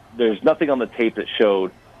there's nothing on the tape that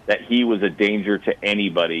showed that he was a danger to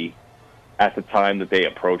anybody at the time that they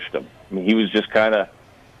approached him. I mean, he was just kind of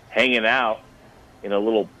hanging out in a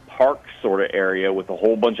little park sort of area with a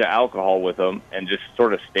whole bunch of alcohol with him and just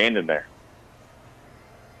sort of standing there.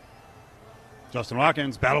 Justin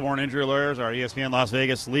Watkins, Battleborn Injury Lawyers, our ESPN Las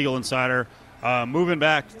Vegas legal insider. Moving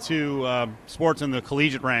back to sports in the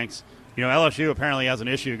collegiate ranks, LSU apparently has an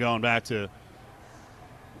issue going back to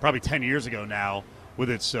probably 10 years ago now with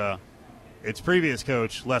its previous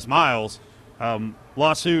coach, Les Miles.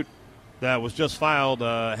 Lawsuit that was just filed,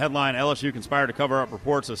 headline, LSU conspired to cover up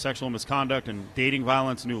reports of sexual misconduct and dating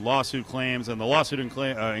violence, new lawsuit claims. And the lawsuit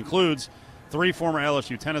includes 3 former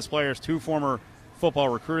LSU tennis players, 2 former football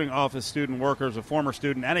recruiting office student workers, a former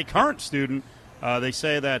student, and a current student. They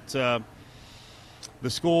say that the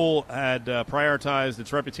school had prioritized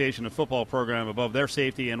its reputation of football program above their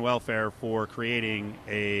safety and welfare for creating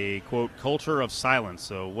a, quote, culture of silence.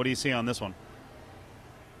 So what do you see on this one?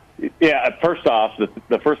 Yeah, first off,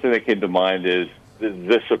 the first thing that came to mind is, does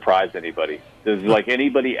this surprise anybody? Does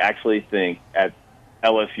anybody actually think at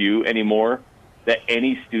LSU anymore that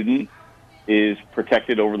any student is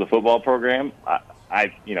protected over the football program?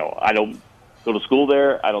 I don't go to school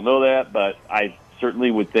there. I don't know that, but I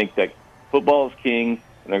certainly would think that football is king,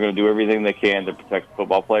 and they're going to do everything they can to protect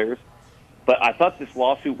football players. But I thought this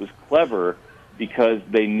lawsuit was clever because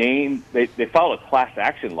they filed a class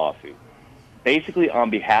action lawsuit, basically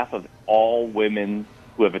on behalf of all women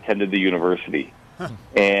who have attended the university.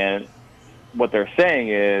 And what they're saying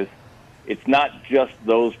is it's not just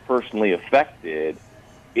those personally affected.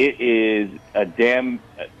 It is a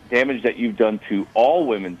damage that you've done to all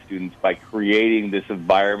women students by creating this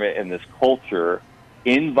environment and this culture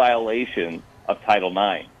in violation of Title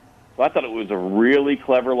IX. So I thought it was a really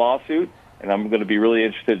clever lawsuit, and I'm going to be really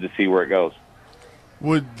interested to see where it goes.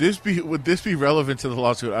 Would this be relevant to the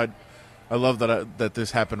lawsuit? I love that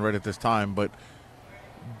this happened right at this time, but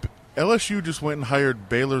LSU just went and hired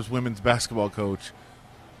Baylor's women's basketball coach,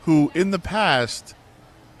 who in the past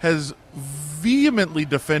has vehemently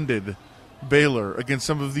defended Baylor against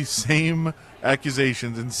some of these same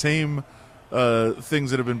accusations and same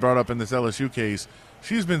things that have been brought up in this LSU case.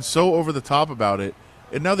 She's been so over the top about it,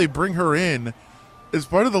 and now they bring her in as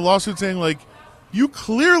part of the lawsuit saying, like, you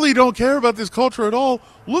clearly don't care about this culture at all.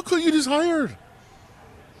 Look who you just hired.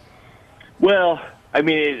 Well, I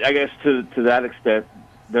mean, I guess to that extent,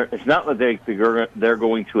 it's not that they're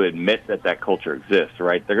going to admit that culture exists,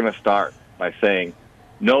 right? They're going to start by saying,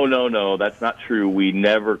 no, that's not true. We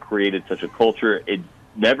never created such a culture. It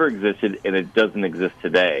never existed, and it doesn't exist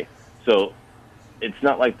today. So it's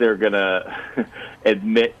not like they're going to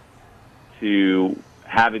admit to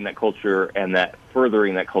having that culture and that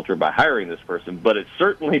furthering that culture by hiring this person, but it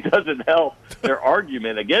certainly doesn't help their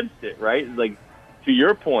argument against it, right? Like, to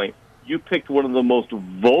your point, you picked one of the most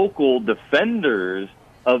vocal defenders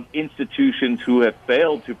of institutions who have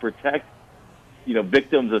failed to protect,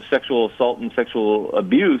 victims of sexual assault and sexual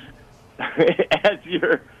abuse as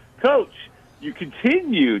your coach. You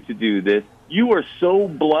continue to do this. You are so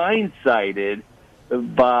blindsided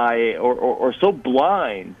by, or so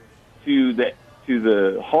blind to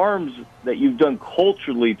the harms that you've done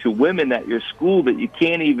culturally to women at your school that you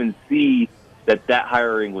can't even see that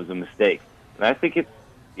hiring was a mistake. And I think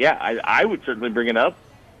I would certainly bring it up.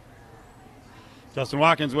 Justin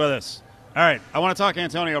Watkins with us. All right, I want to talk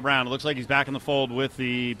Antonio Brown. It looks like he's back in the fold with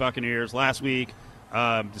the Buccaneers. Last week,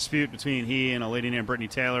 dispute between he and a lady named Brittany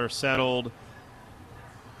Taylor settled.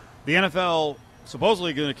 The NFL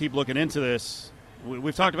supposedly going to keep looking into this.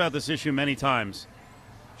 We've talked about this issue many times.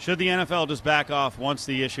 Should the NFL just back off once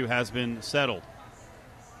the issue has been settled?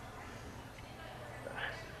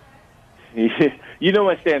 You know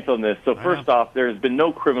my stance on this. So first off, there has been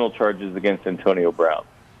no criminal charges against Antonio Brown.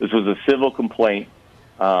 This was a civil complaint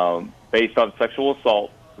based on sexual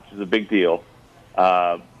assault, which is a big deal.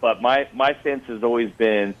 But my stance has always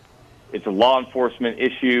been it's a law enforcement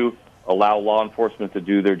issue. Allow law enforcement to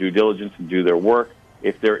do their due diligence and do their work.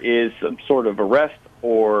 If there is some sort of arrest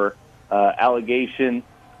or allegation,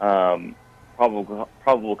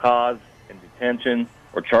 probable cause and detention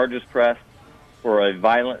or charges pressed for a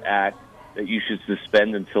violent act, that you should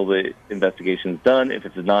suspend until the investigation is done. If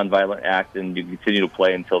it's a nonviolent act, then you continue to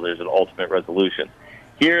play until there's an ultimate resolution.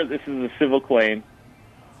 Here, this is a civil claim.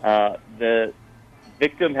 The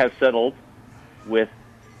victim has settled with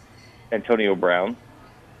Antonio Brown.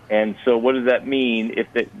 And so what does that mean? If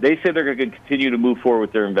they say they're going to continue to move forward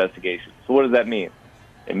with their investigation. So what does that mean?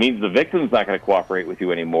 It means the victim's not going to cooperate with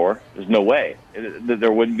you anymore. There's no way.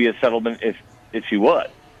 There wouldn't be a settlement if she would.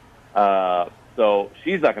 So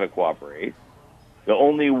she's not going to cooperate. The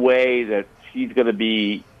only way that she's going to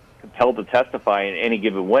be compelled to testify in any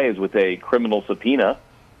given way is with a criminal subpoena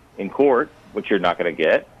in court, which you're not going to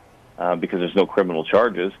get because there's no criminal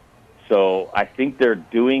charges. So I think they're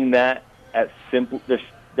doing that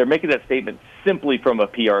they're making that statement simply from a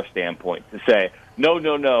PR standpoint to say,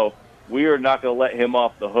 no, we are not going to let him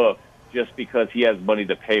off the hook just because he has money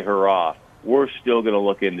to pay her off. We're still going to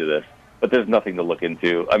look into this. But there's nothing to look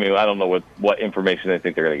into. I mean, I don't know what information they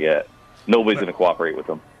think they're going to get. Nobody's going to cooperate with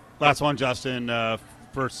them. Last one, Justin.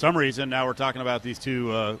 For some reason, now we're talking about these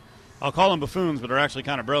two, I'll call them buffoons, but they're actually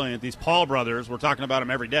kind of brilliant. These Paul brothers, we're talking about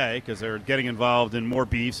them every day because they're getting involved in more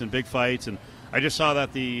beefs and big fights. And I just saw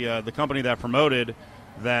that the company that promoted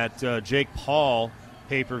that Jake Paul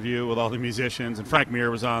pay-per-view with all the musicians, and Frank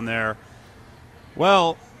Mir was on there.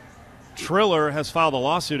 Well, Triller has filed a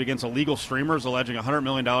lawsuit against illegal streamers alleging $100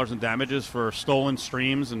 million in damages for stolen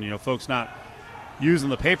streams and, folks not using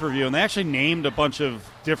the pay-per-view. And they actually named a bunch of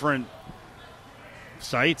different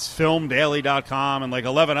sites, filmdaily.com and like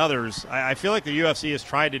 11 others. I feel like the UFC has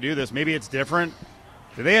tried to do this. Maybe it's different.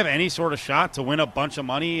 Do they have any sort of shot to win a bunch of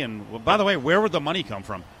money? And, well, by the way, where would the money come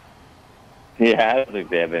from? Yeah, I don't think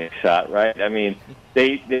they have any shot, right? I mean,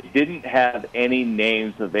 they didn't have any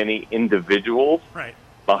names of any individuals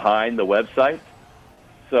behind the website.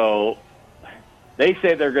 So they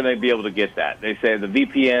say they're going to be able to get that. They say the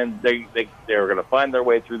VPN, they're going to find their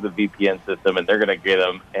way through the VPN system, and they're going to get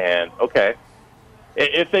them. And, okay,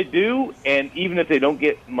 if they do, and even if they don't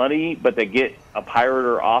get money, but they get a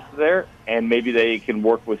pirater off there, and maybe they can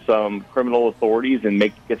work with some criminal authorities and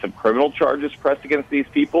get some criminal charges pressed against these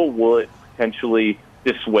people, will it potentially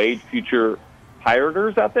dissuade future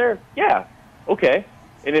pirators out there? Yeah, okay.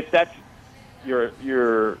 And if that's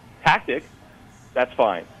your tactic, that's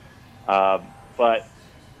fine. But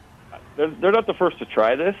they're not the first to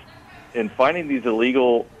try this. And finding these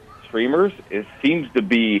illegal streamers, it seems to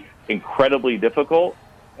be incredibly difficult.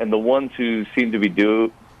 And the ones who seem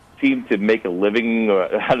to make a living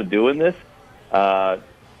out of doing this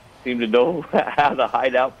seem to know how to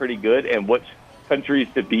hide out pretty good and which countries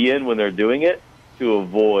to be in when they're doing it to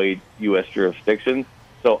avoid U.S. jurisdiction.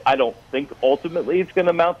 So I don't think ultimately it's going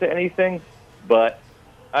to amount to anything. But,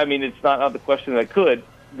 I mean, it's not out of the question that could.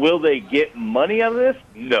 Will they get money out of this?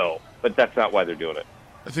 No. But that's not why they're doing it.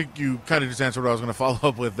 I think you kind of just answered what I was going to follow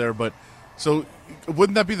up with there. But so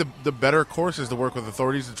wouldn't that be the better course, is to work with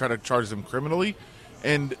authorities to try to charge them criminally?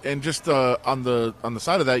 And just on the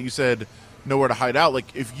side of that, you said nowhere to hide out.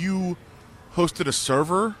 Like, if you hosted a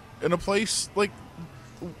server in a place like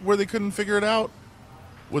where they couldn't figure it out,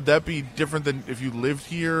 would that be different than if you lived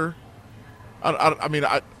here? I mean,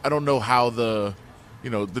 I don't know how the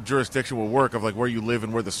jurisdiction will work of like where you live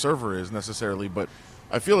and where the server is necessarily, but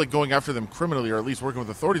I feel like going after them criminally, or at least working with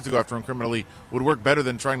authorities to go after them criminally, would work better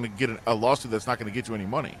than trying to get a lawsuit that's not going to get you any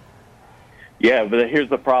money. Yeah, but here's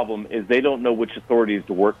the problem: is they don't know which authorities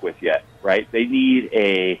to work with yet, right? They need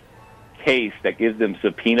a case that gives them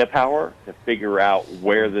subpoena power to figure out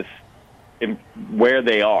where they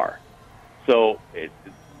are. So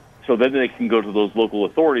then they can go to those local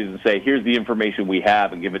authorities and say, "Here's the information we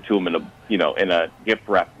have," and give it to them in a gift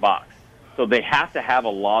wrap box. So they have to have a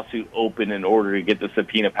lawsuit open in order to get the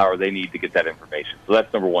subpoena power they need to get that information. So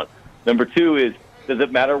that's number one. Number two is, does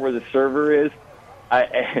it matter where the server is?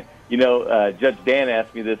 Judge Dan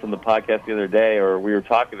asked me this on the podcast the other day, or we were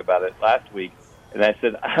talking about it last week, and I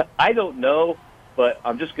said, I don't know, but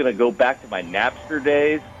I'm just going to go back to my Napster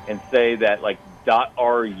days and say that, like,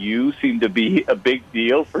 .ru seemed to be a big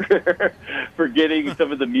deal for getting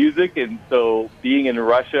some of the music, and so being in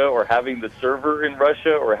Russia or having the server in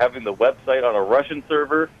Russia or having the website on a Russian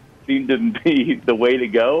server seemed to be the way to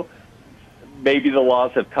go. Maybe the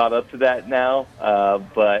laws have caught up to that now,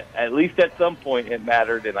 but at least at some point it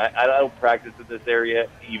mattered, and I don't practice in this area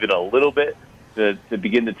even a little bit to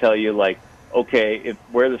begin to tell you, like, okay, if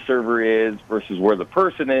where the server is versus where the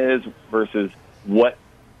person is versus what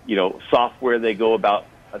software they go about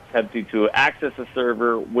attempting to access a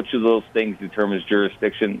server, which of those things determines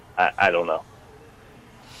jurisdiction? I don't know.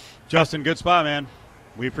 Justin, good spot, man.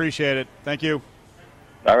 We appreciate it. Thank you.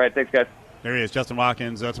 All right, thanks, guys. There he is, Justin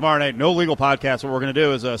Watkins. Tomorrow night, no legal podcast. What we're going to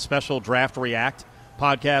do is a special Draft React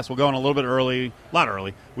podcast. We'll go on a little bit early, a lot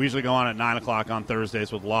early. We usually go on at 9 o'clock on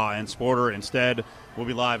Thursdays with Law and Sporter. Instead, we'll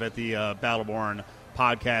be live at the Battleborn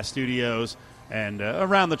Podcast Studios and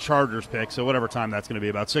around the Chargers pick, so whatever time that's going to be,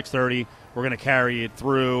 about 6:30. We're going to carry it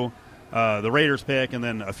through the Raiders pick and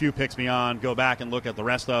then a few picks beyond, go back and look at the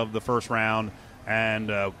rest of the first round and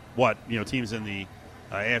what teams in the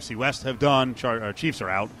AFC West have done. Chiefs are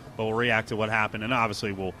out, but we'll react to what happened, and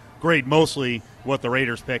obviously we'll grade mostly what the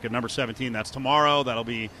Raiders pick at number 17. That's tomorrow. That'll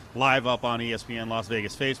be live up on ESPN Las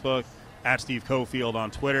Vegas Facebook, at Steve Cofield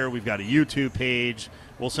on Twitter. We've got a YouTube page.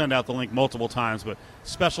 We'll send out the link multiple times, but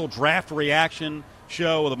special draft reaction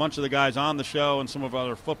show with a bunch of the guys on the show and some of our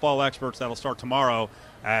other football experts. That'll start tomorrow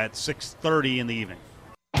at 6:30 in the evening.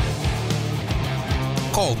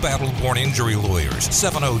 Call Battleborn Injury Lawyers,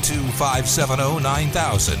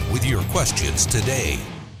 702-570-9000 with your questions today.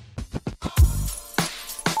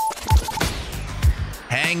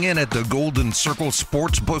 Hang in at the Golden Circle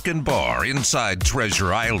Sportsbook and Bar inside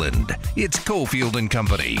Treasure Island. It's Cofield and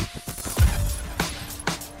Company.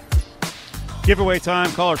 Giveaway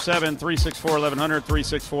time. Caller 7-364-1100,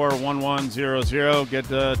 364-1100. Get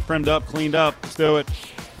trimmed up, cleaned up. Let's do it.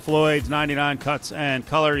 Floyd's 99 Cuts and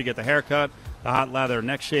Color. You get the haircut, the hot lather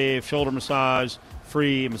neck shave, shoulder massage,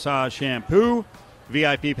 free massage shampoo.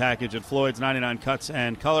 VIP package at Floyd's 99 Cuts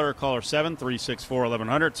and Color. Caller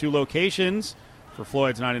 7-364-1100. 2 locations for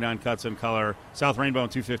Floyd's 99 Cuts and Color. South Rainbow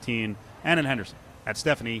and 215 and in Henderson at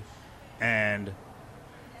Stephanie and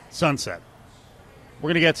Sunset. We're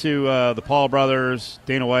going to get to the Paul brothers,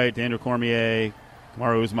 Dana White, Daniel Cormier,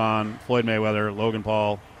 Kamaru Usman, Floyd Mayweather, Logan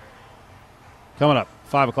Paul. Coming up,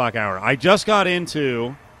 5 o'clock hour. I just got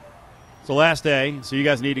into, it's the last day, so you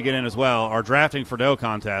guys need to get in as well, our Drafting for Dough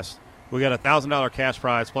contest. We got a $1,000 cash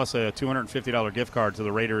prize plus a $250 gift card to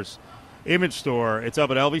the Raiders image store. It's up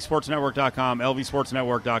at lvsportsnetwork.com,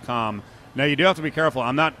 lvsportsnetwork.com. Now, you do have to be careful.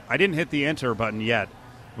 I didn't hit the enter button yet,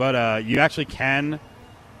 but you actually can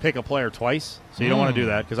pick a player twice, so you don't want to do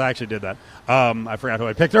that because I actually did that. I forgot who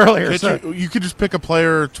I picked earlier. You could just pick a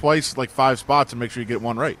player twice, like 5 spots, and make sure you get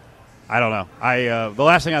one right. I don't know. The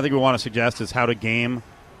last thing I think we want to suggest is how to game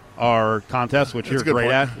our contest, which you're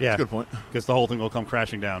great at. Yeah, that's a good point. Because the whole thing will come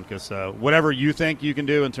crashing down. Because whatever you think you can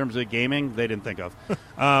do in terms of gaming, they didn't think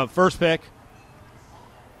of. First pick,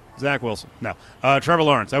 Zach Wilson. No, Trevor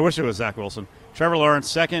Lawrence. I wish it was Zach Wilson. Trevor Lawrence.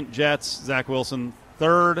 Second, Jets. Zach Wilson.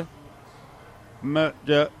 Third,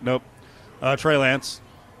 nope. Trey Lance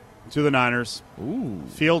to the Niners. Ooh.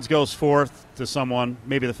 Fields goes fourth to someone,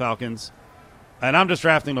 maybe the Falcons. And I'm just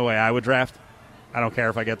drafting the way I would draft. I don't care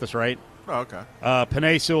if I get this right. Oh, okay.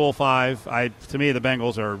 Penei Sewell 5. To me, the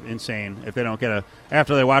Bengals are insane if they don't get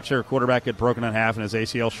after they watch their quarterback get broken in half and his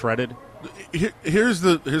ACL shredded. Here's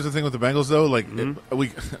the thing with the Bengals though. Like we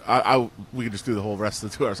could just do the whole rest of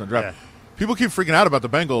the 2 hours on draft. Yeah. People keep freaking out about the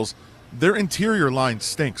Bengals. Their interior line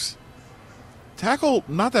stinks. Tackle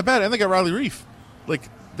not that bad, and they got Riley Reif. Like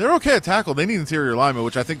they're okay at tackle. They need interior linemen,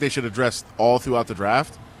 which I think they should address all throughout the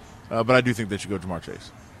draft. But I do think they should go Jamar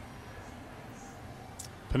Chase.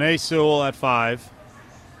 Penei Sewell at 5.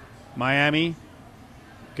 Miami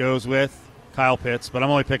goes with Kyle Pitts, but I'm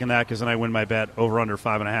only picking that because then I win my bet over under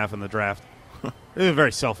 5.5 in the draft. It's a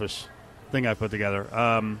very selfish thing I put together.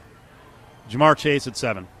 Jamar Chase at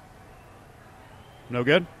 7. No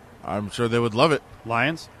good? I'm sure they would love it.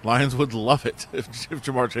 Lions would love it if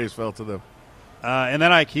Jamar Chase fell to them. And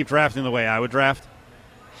then I keep drafting the way I would draft.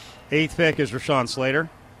 8th pick is Rashawn Slater.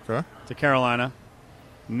 Okay. To Carolina.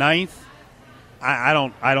 9th, I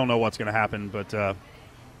don't know what's going to happen, but I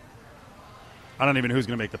don't even know who's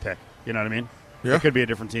going to make the pick. You know what I mean? Yeah. It could be a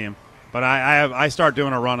different team. But I start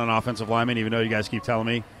doing a run on offensive linemen, even though you guys keep telling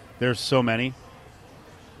me there's so many.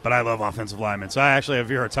 But I love offensive linemen. So I actually have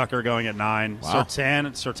Vera Tucker going at 9. Wow.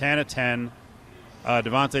 Surtain at 10.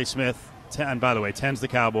 Devontae Smith, 10. And by the way, 10's the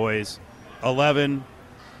Cowboys. 11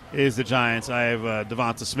 is the Giants. I have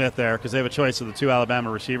Devonta Smith there because they have a choice of the 2 Alabama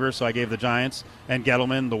receivers. So I gave the Giants and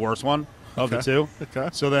Gettleman the worst one of the 2. Okay.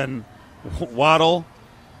 So then Waddle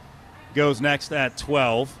goes next at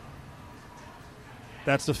 12.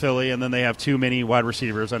 That's the Philly. And then they have 2 mini wide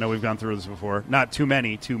receivers. I know we've gone through this before. Not too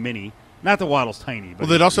many, 2 mini. Not that Waddle's tiny. But Well,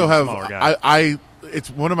 they'd also have smaller guy. it's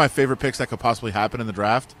one of my favorite picks that could possibly happen in the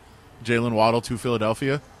draft. Jalen Waddle to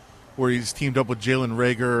Philadelphia, where he's teamed up with Jalen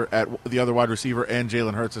Reagor at the other wide receiver and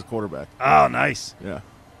Jalen Hurts as quarterback. Oh, nice. Yeah.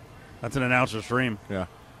 That's an announcer's dream. Yeah.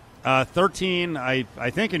 13, I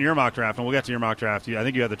think in your mock draft, and we'll get to your mock draft, I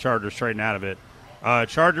think you had the Chargers trading out of it.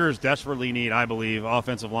 Chargers desperately need, I believe,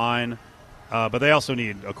 offensive line, but they also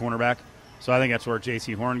need a cornerback. So I think that's where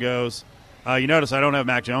J.C. Horn goes. You notice I don't have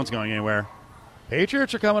Mac Jones going anywhere.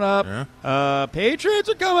 Patriots are coming up. Yeah. Patriots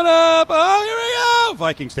are coming up. Oh, here we go.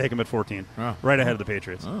 Vikings take him at 14, Oh. right ahead of the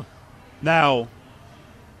Patriots. Oh. Now,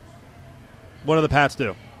 what do the Pats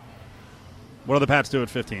do? What do the Pats do at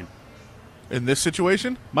 15? In this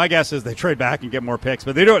situation? My guess is they trade back and get more picks,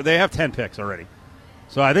 but they have 10 picks already.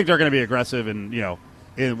 So I think they're going to be aggressive and,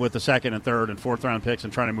 with the second and third and fourth round picks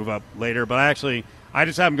and trying to move up later. But I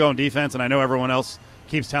just have them going defense, and I know everyone else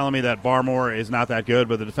keeps telling me that Barmore is not that good,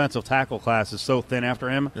 but the defensive tackle class is so thin after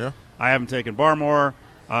him. Yeah. I haven't taken Barmore.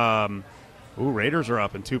 Raiders are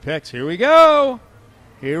up in 2 picks. Here we go.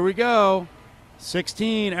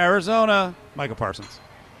 16, Arizona, Micah Parsons.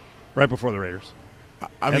 Right before the Raiders.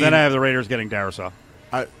 And then I have the Raiders getting Darisaw.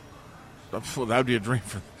 Well, that would be a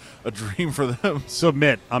dream for them.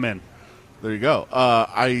 Submit. I'm in. There you go.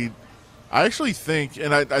 I actually think,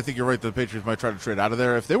 and I think you're right, the Patriots might try to trade out of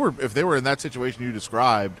there. If they were in that situation you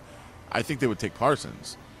described, I think they would take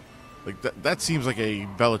Parsons. Like that seems like a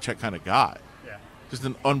Belichick kind of guy. Yeah. Just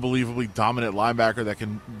an unbelievably dominant linebacker that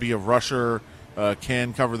can be a rusher,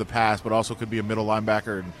 can cover the pass, but also could be a middle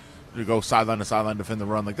linebacker and go sideline to sideline, defend the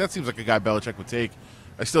run. Like that seems like a guy Belichick would take.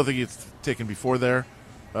 I still think it's taken before there.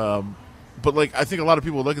 But I think a lot of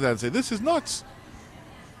people would look at that and say, this is nuts.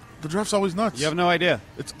 The draft's always nuts. You have no idea.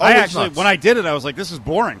 It's always nuts. When I did it, I was like, this is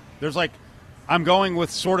boring. There's I I'm going with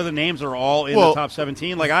sort of the names that are all in the top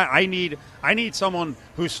 17. Like I need someone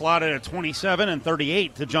who's slotted at 27 and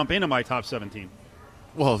 38 to jump into my top 17.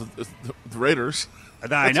 Well, the Raiders.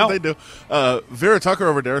 I know what they do. Vera Tucker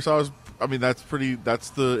over there. So that's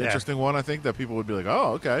the interesting one. I think that people would be like,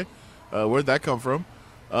 oh, okay, where'd that come from?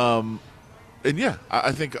 And yeah,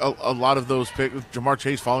 I think a lot of those picks, Jamar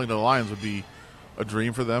Chase falling to the Lions would be a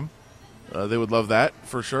dream for them. They would love that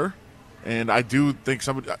for sure. And I do think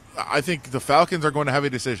I think the Falcons are going to have a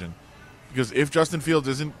decision, because if Justin Fields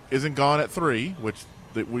isn't gone at 3, which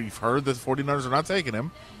we've heard the 49ers are not taking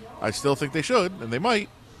him, I still think they should, and they might.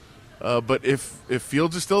 But if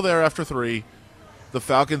Fields is still there after 3, the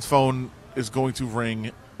Falcons' phone is going to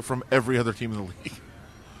ring from every other team in the league.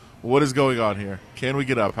 What is going on here? Can we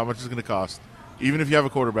get up? How much is it going to cost? Even if you have a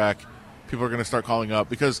quarterback, people are going to start calling up,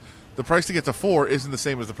 because the price to get to 4 isn't the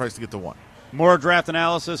same as the price to get to 1. More draft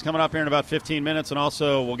analysis coming up here in about 15 minutes, and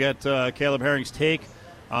also we'll get Caleb Herring's take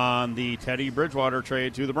on the Teddy Bridgewater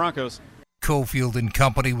trade to the Broncos. Cofield and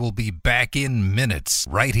Company will be back in minutes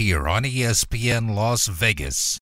right here on ESPN Las Vegas.